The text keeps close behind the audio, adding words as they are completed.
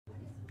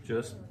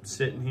just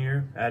sitting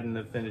here, adding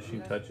the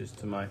finishing touches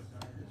to my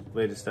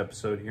latest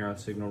episode here on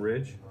Signal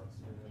Ridge.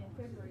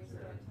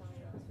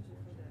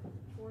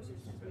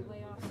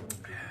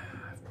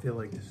 I feel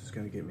like this is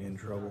gonna get me in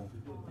trouble.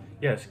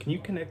 Yes, can you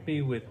connect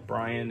me with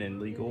Brian and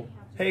legal?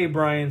 Hey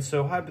Brian,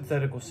 so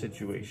hypothetical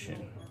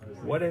situation.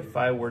 What if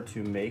I were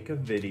to make a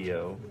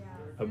video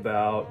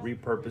about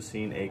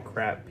repurposing a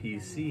crap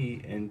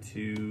PC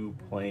into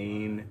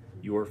playing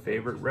your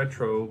favorite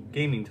retro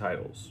gaming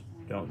titles?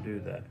 Don't do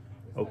that.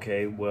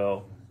 Okay,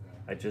 well,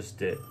 I just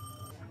did.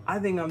 I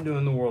think I'm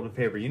doing the world a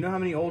favor. You know how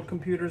many old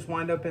computers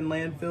wind up in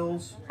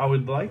landfills? I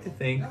would like to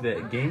think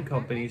that game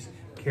companies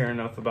care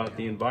enough about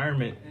the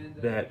environment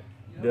that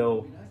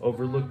they'll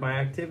overlook my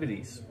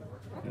activities.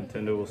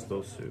 Nintendo will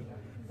still sue.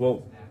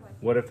 Well,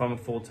 what if I'm a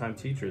full-time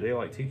teacher? They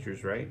like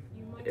teachers, right?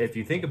 If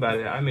you think about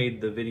it, I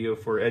made the video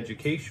for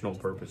educational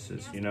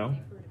purposes, you know?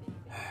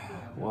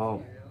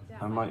 Well,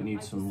 I might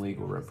need some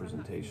legal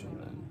representation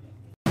then.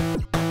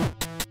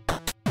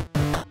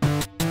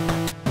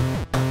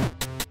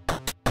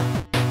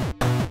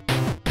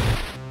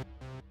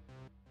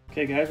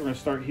 Okay guys, we're gonna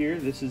start here.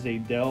 This is a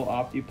Dell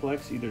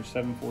Optiplex, either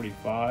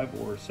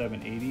 745 or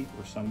 780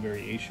 or some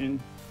variation.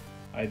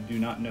 I do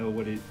not know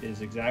what it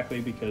is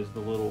exactly because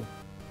the little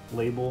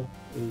label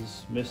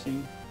is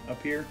missing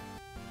up here.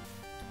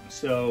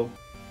 So,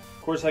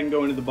 of course I can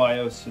go into the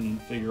BIOS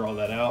and figure all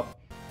that out,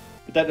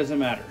 but that doesn't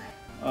matter.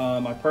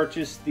 I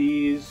purchased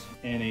these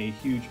in a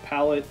huge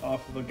pallet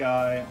off of a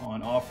guy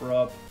on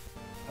OfferUp.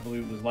 I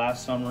believe it was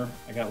last summer.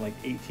 I got like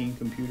 18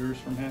 computers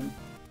from him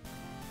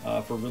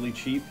for really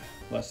cheap.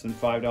 Less than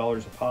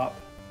 $5 a pop,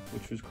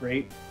 which was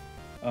great.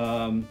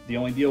 The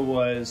only deal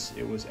was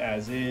it was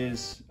as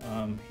is.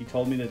 He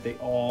told me that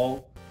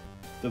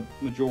the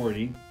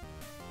majority,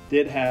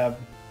 did have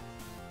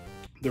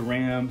the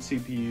RAM,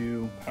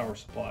 CPU, power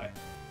supply.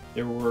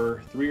 There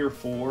were 3 or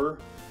 4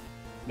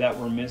 that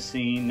were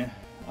missing,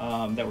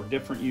 that were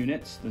different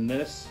units than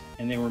this,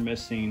 and they were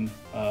missing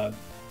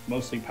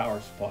mostly power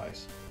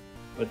supplies.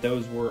 But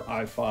those were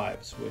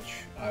i5s,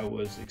 which I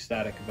was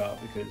ecstatic about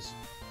because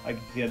I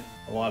could get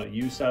a lot of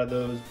use out of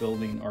those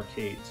building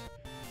arcades.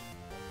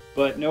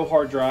 But no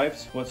hard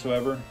drives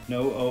whatsoever,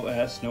 no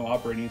OS, no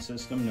operating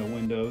system, no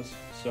Windows.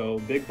 So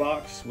big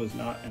box was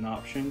not an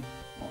option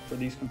for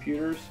these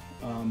computers,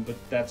 but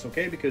that's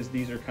okay because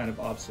these are kind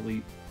of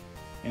obsolete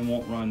and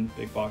won't run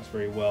big box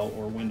very well,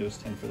 or Windows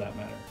 10 for that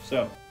matter.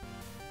 So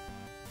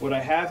what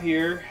I have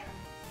here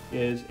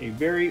is a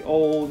very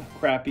old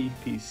crappy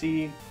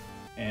PC,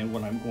 and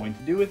what I'm going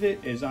to do with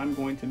it is I'm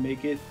going to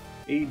make it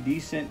a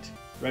decent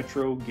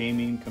retro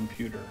gaming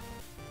computer.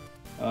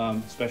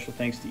 Special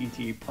thanks to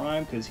ETA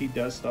Prime because he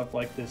does stuff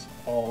like this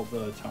all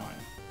the time.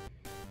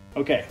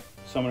 Okay,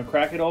 so I'm going to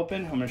crack it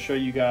open. I'm going to show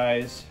you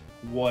guys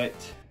what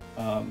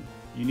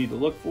you need to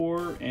look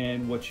for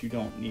and what you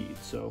don't need.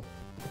 So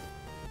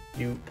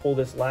you pull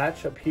this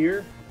latch up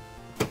here,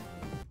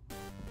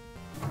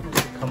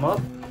 come up,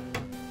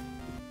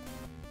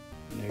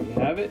 and there you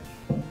have it.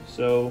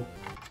 So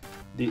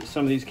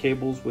some of these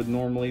cables would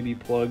normally be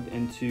plugged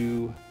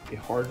into a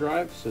hard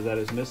drive, so that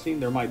is missing.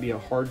 There might be a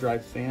hard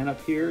drive fan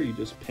up here. You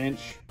just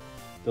pinch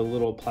the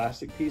little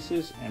plastic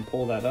pieces and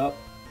pull that up,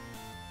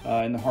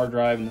 and the hard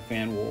drive and the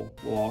fan will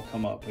all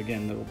come up.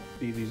 Again, there'll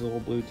be these little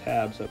blue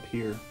tabs up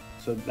here,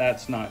 so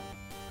that's not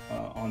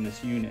on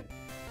this unit.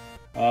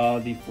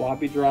 The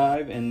floppy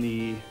drive and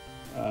the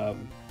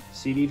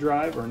CD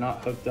drive are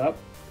not hooked up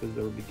because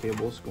there will be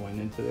cables going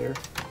into there,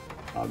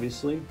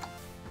 obviously.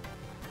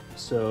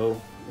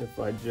 So if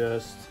I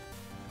just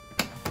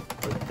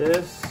put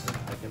this,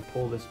 I can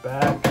pull this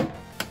back,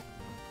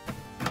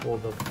 pull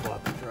the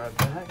floppy drive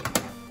back,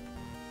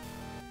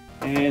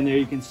 and there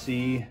you can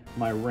see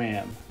my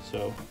RAM.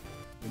 So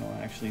you don't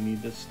actually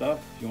need this stuff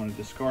if you want to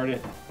discard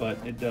it, but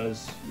it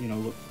does, you know,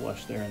 look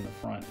flush there in the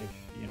front if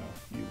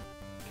you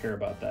care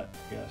about that,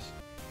 I guess.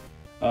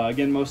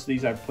 Again, most of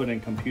these I've put in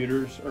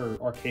computers or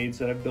arcades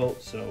that I've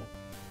built, so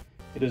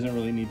it doesn't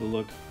really need to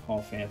look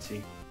all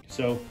fancy.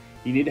 So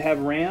you need to have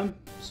RAM.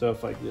 So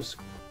if I just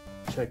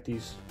check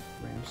these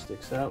RAM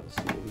sticks out, let's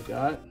see what we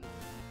got.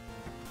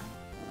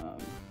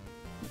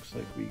 Looks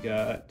like we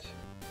got,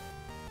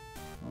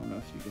 I don't know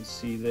if you can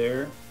see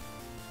there,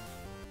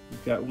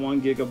 we've got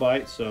 1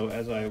 GB, so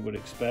as I would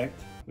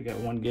expect, we got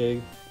 1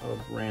 gig of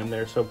RAM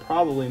there. So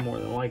probably more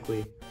than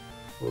likely,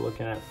 we're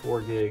looking at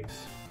 4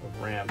 gigs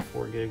of RAM,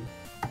 4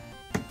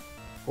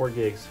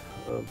 gigs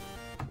of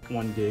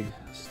 1 gig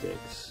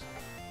sticks.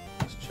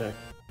 Let's check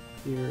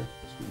here.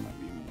 This one might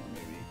be more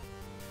maybe.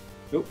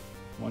 Nope,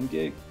 1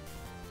 gig.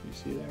 You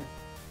see there?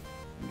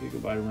 1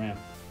 gigabyte of RAM.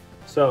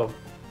 So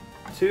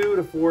 2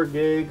 to 4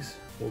 gigs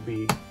will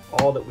be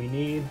all that we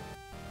need.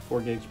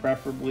 4 gigs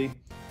preferably,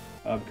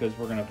 because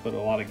we're going to put a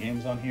lot of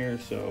games on here,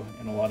 so,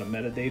 and a lot of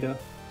metadata.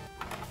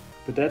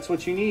 But that's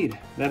what you need.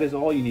 That is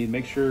all you need.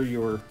 Make sure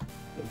the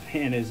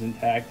fan is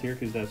intact here,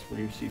 because that's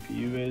where your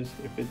CPU is.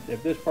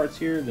 If this part's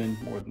here, then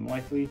more than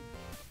likely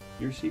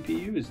your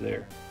CPU is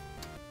there.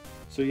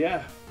 So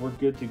yeah, we're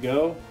good to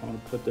go. I'm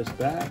going to put this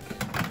back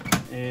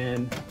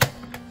and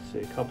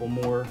say a couple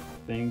more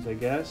things, I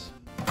guess.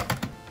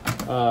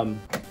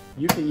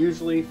 You can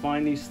usually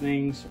find these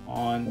things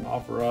on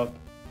OfferUp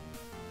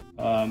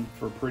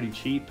for pretty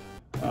cheap.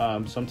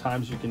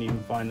 Sometimes you can even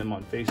find them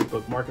on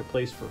Facebook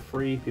Marketplace for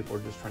free. People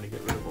are just trying to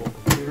get rid of old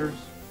computers.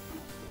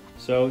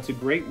 So it's a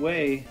great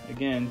way,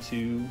 again,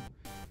 to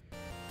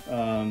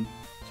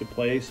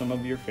play some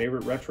of your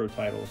favorite retro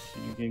titles.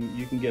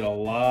 You can get a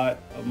lot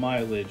of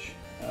mileage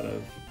out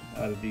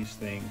of these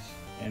things,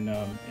 and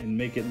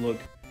make it look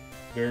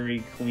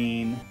very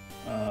clean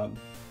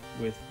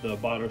with the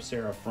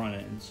Batocera front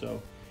end.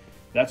 So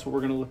that's what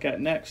we're going to look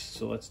at next.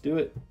 So let's do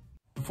it.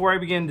 Before I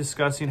begin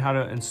discussing how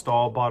to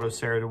install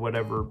Batocera to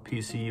whatever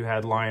PC you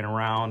had lying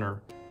around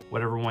or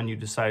whatever one you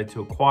decided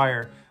to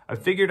acquire, I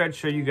figured I'd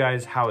show you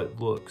guys how it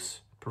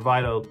looks,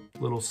 provide a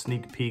little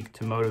sneak peek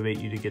to motivate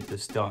you to get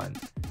this done.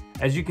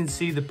 As you can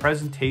see, the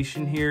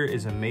presentation here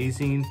is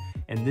amazing,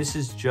 and this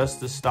is just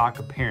the stock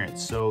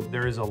appearance, so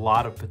there is a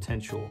lot of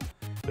potential.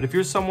 But if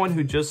you're someone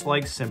who just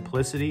likes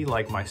simplicity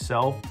like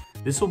myself,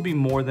 this will be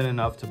more than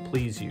enough to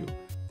please you.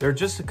 There are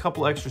just a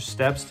couple extra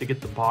steps to get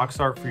the box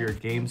art for your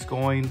games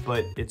going,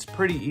 but it's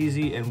pretty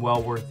easy and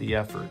well worth the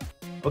effort.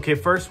 Okay,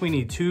 first we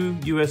need 2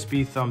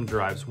 USB thumb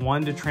drives,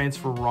 one to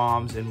transfer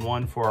ROMs and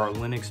one for our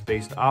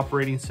Linux-based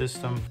operating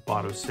system,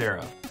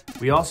 Batocera.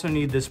 We also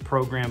need this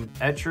program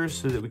Etcher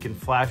so that we can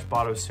flash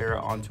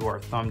Batocera onto our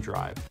thumb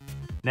drive.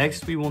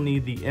 Next, we will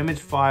need the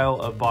image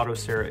file of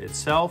Batocera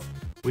itself,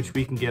 which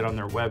we can get on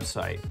their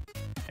website.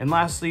 And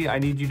lastly, I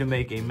need you to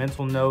make a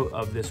mental note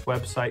of this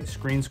website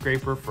screen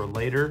scraper for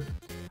later.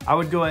 I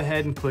would go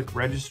ahead and click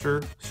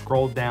register,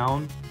 scroll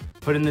down,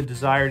 put in the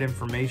desired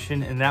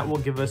information, and that will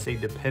give us a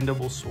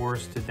dependable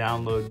source to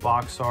download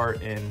box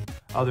art and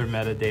other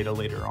metadata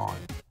later on.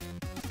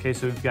 Okay,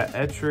 so we've got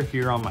Etcher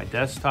here on my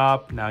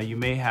desktop. Now you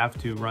may have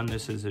to run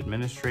this as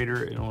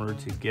administrator in order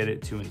to get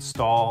it to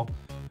install.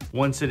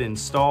 Once it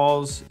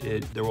installs,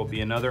 there will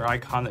be another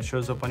icon that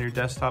shows up on your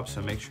desktop,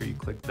 so make sure you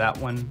click that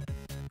one,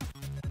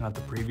 not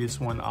the previous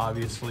one,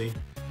 obviously.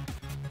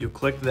 You'll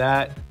click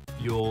that,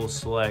 you'll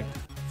select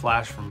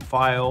Flash from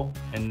File,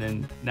 and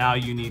then now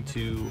you need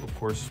to, of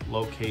course,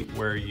 locate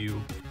where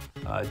you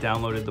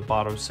downloaded the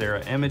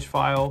Batocera image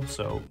file.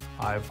 So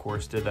I, of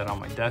course, did that on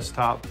my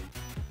desktop.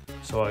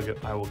 So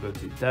I will go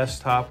to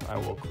desktop, I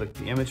will click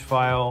the image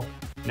file.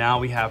 Now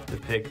we have to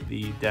pick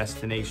the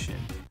destination.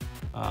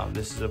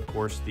 This is, of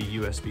course, the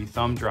USB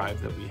thumb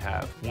drive that we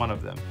have, one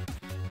of them.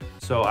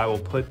 So I will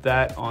put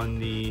that on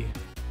the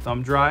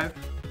thumb drive,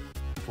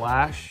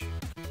 flash,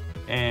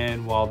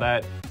 and while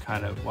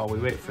we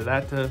wait for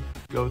that to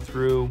go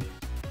through,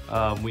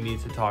 we need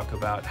to talk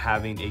about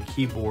having a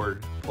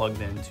keyboard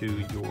plugged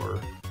into your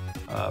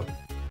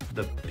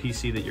the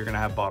PC that you're going to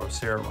have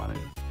Batocera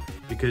running,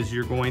 because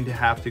you're going to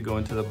have to go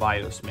into the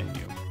BIOS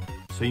menu.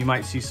 So you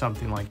might see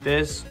something like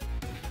this.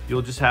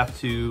 You'll just have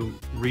to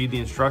read the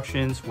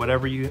instructions,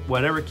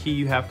 whatever key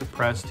you have to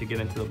press to get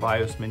into the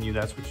BIOS menu,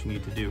 that's what you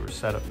need to do, or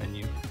setup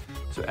menu.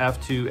 So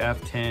F2,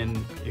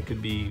 F10, it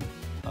could be,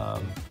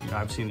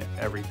 I've seen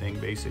everything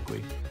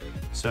basically.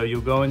 So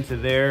you'll go into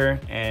there,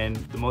 and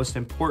the most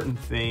important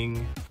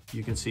thing,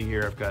 you can see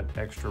here I've got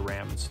extra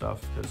RAM and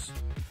stuff because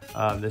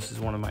this is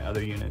one of my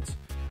other units.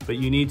 But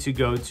you need to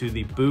go to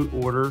the boot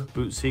order,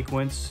 boot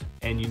sequence,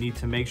 and you need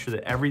to make sure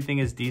that everything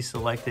is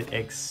deselected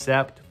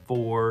except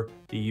for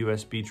the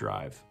USB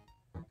drive.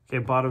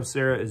 Okay,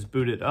 Batocera is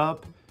booted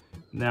up.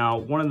 Now,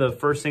 one of the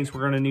first things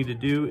we're gonna need to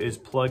do is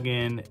plug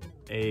in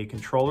a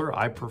controller.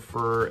 I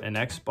prefer an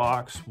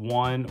Xbox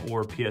One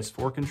or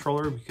PS4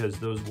 controller because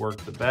those work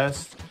the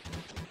best.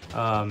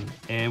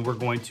 And we're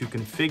going to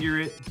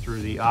configure it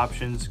through the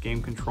options,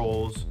 game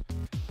controls,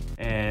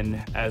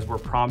 and as we're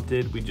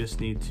prompted, we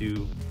just need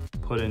to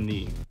put in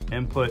the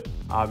input,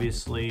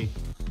 obviously,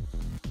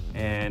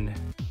 and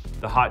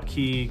the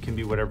hotkey can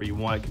be whatever you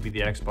want. It could be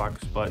the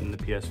Xbox button, the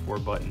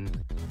PS4 button.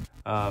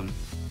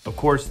 Of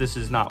course, this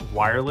is not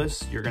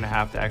wireless. You're gonna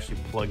have to actually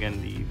plug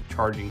in the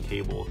charging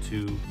cable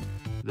to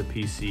the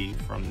PC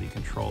from the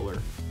controller.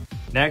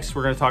 Next,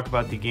 we're gonna talk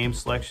about the game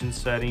selection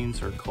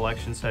settings or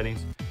collection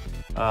settings.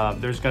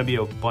 There's gonna be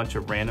a bunch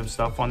of random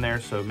stuff on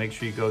there, so make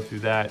sure you go through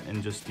that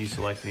and just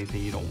deselect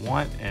anything you don't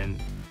want, and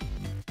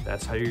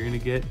that's how you're gonna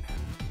get,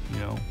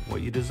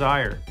 what you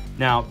desire.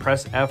 Now,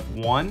 press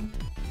F1.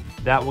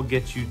 That will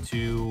get you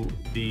to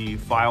the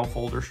file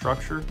folder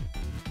structure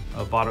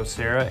of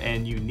Batocera,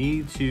 and you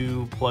need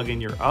to plug in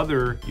your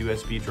other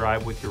USB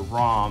drive with your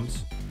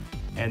ROMs,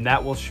 and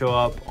that will show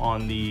up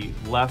on the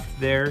left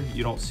there.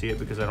 You don't see it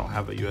because I don't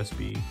have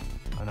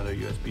another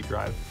USB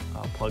drive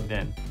plugged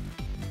in.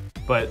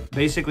 But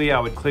basically, I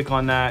would click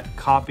on that,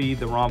 copy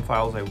the ROM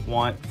files I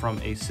want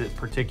from a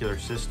particular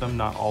system,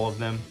 not all of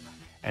them,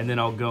 and then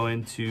I'll go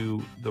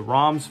into the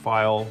ROMs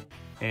file,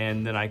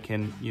 and then I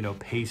can,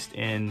 paste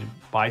in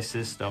by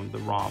system the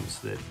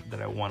ROMs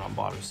that I want on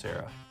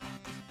Batocera.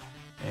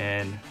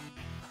 And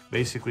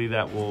basically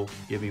that will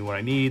give me what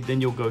I need. Then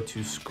you'll go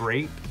to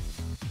scrape.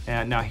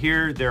 And now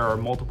here, there are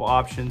multiple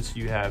options.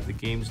 You have the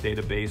games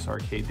database,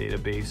 arcade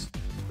database.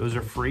 Those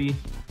are free.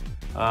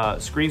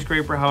 Screen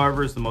Scraper,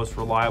 however, is the most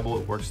reliable.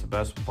 It works the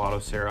best with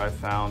Autosera, I've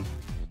found.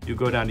 You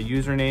go down to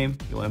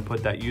username, you'll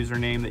input that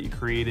username that you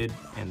created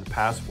and the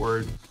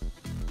password,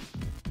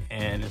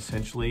 and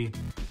essentially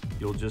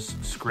you'll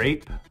just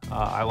scrape.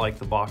 I like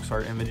the box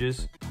art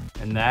images,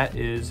 and that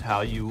is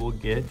how you will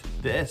get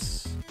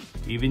this.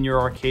 Even your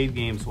arcade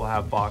games will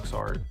have box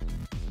art.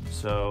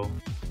 So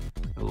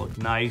it'll look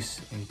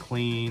nice and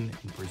clean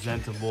and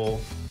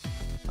presentable.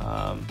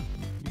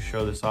 You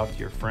show this off to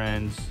your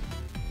friends.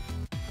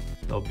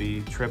 They'll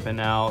be tripping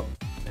out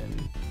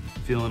and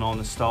feeling all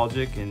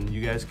nostalgic, and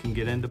you guys can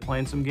get into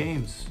playing some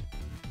games.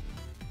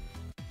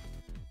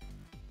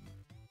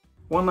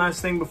 One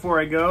last thing before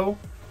I go.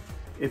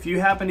 If you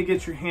happen to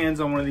get your hands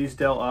on one of these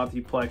Dell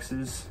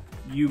Optiplexes,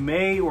 you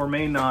may or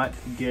may not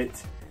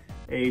get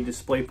a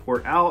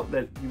DisplayPort out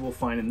that you will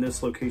find in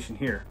this location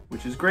here,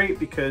 which is great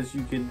because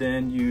you could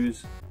then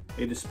use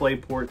a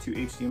DisplayPort to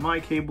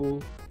HDMI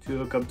cable to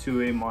hook up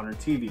to a modern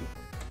TV.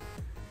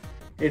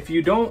 If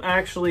you don't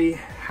actually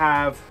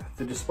have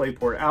the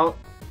DisplayPort out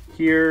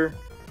here,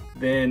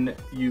 then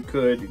you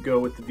could go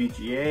with the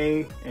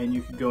VGA and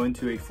you could go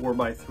into a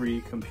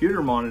 4x3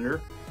 computer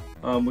monitor,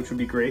 which would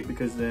be great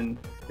because then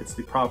it's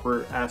the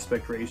proper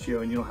aspect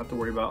ratio and you don't have to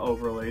worry about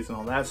overlays and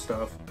all that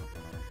stuff.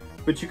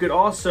 But you could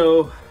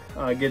also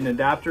get an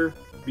adapter,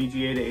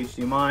 VGA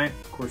to HDMI.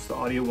 Of course, the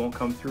audio won't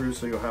come through,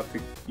 so you'll have to,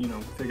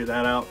 figure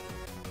that out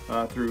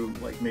through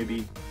like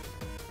maybe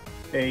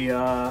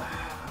a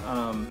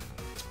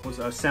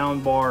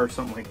sound bar or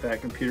something like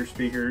that, computer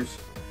speakers.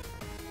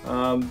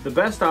 The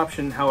best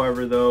option,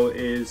 however, though,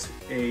 is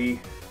a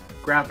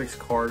graphics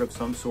card of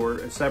some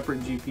sort, a separate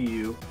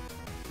GPU.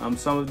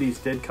 Some of these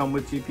did come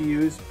with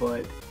GPUs,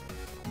 but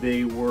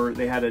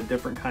they had a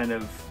different kind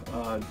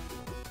of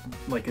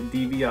like a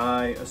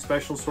DVI, a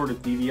special sort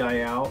of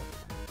DVI out.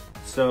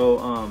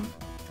 So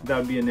that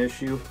would be an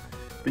issue.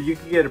 But you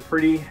can get a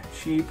pretty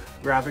cheap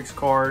graphics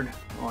card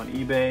on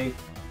eBay,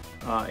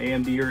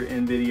 AMD or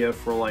NVIDIA,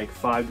 for like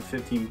 5 to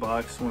 15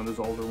 bucks, one of those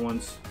older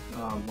ones,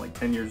 like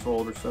 10 years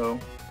old or so.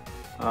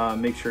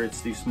 Make sure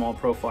it's the small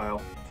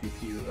profile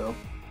GPU though.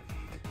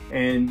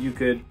 And you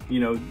could,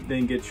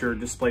 then get your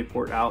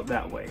DisplayPort out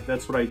that way.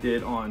 That's what I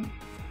did on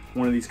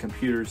one of these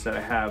computers that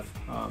I have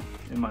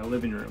in my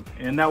living room.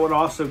 And that would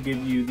also give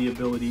you the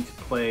ability to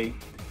play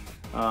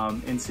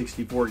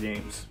N64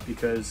 games,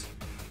 because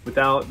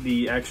without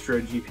the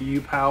extra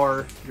GPU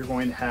power, you're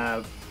going to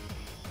have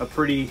a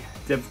pretty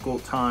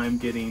difficult time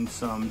getting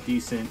some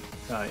decent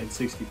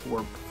N64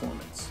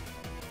 performance.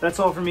 That's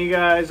all for me,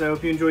 guys. I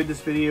hope you enjoyed this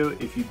video.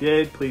 If you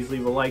did, please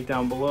leave a like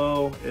down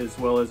below, as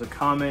well as a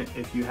comment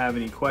if you have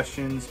any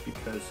questions,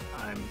 because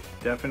I'm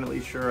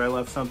definitely sure I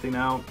left something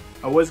out.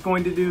 I was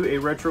going to do a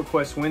Retro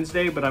Quest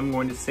Wednesday, but I'm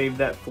going to save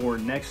that for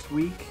next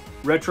week.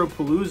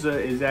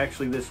 Retropalooza is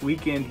actually this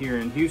weekend here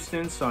in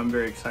Houston, so I'm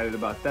very excited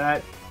about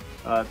that.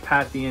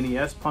 Pat the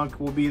NES Punk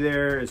will be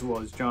there, as well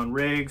as John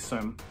Riggs, so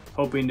I'm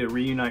hoping to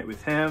reunite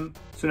with him.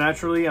 So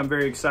naturally, I'm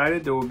very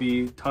excited. There will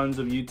be tons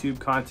of YouTube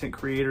content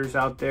creators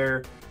out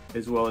there,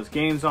 as well as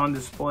games on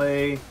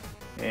display,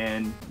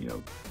 and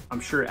I'm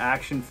sure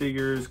action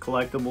figures,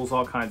 collectibles,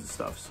 all kinds of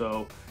stuff.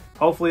 So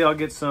hopefully I'll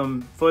get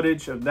some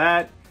footage of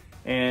that,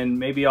 and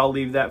maybe I'll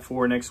leave that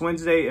for next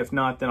Wednesday. If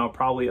not, then I'll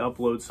probably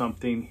upload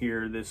something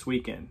here this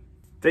weekend.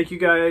 Thank you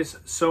guys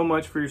so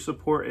much for your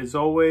support as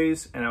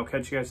always, and I'll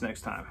catch you guys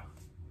next time.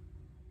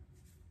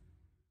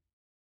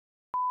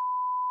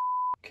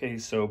 Okay,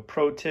 so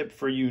pro tip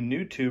for you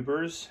new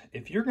tubers: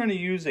 if you're going to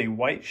use a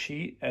white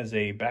sheet as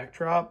a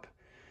backdrop,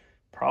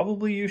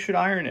 probably you should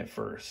iron it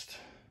first.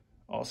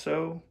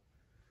 Also,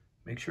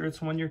 make sure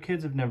it's one your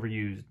kids have never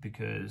used,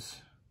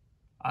 because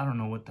I don't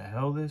know what the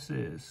hell this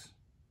is.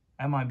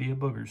 That might be a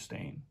booger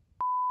stain.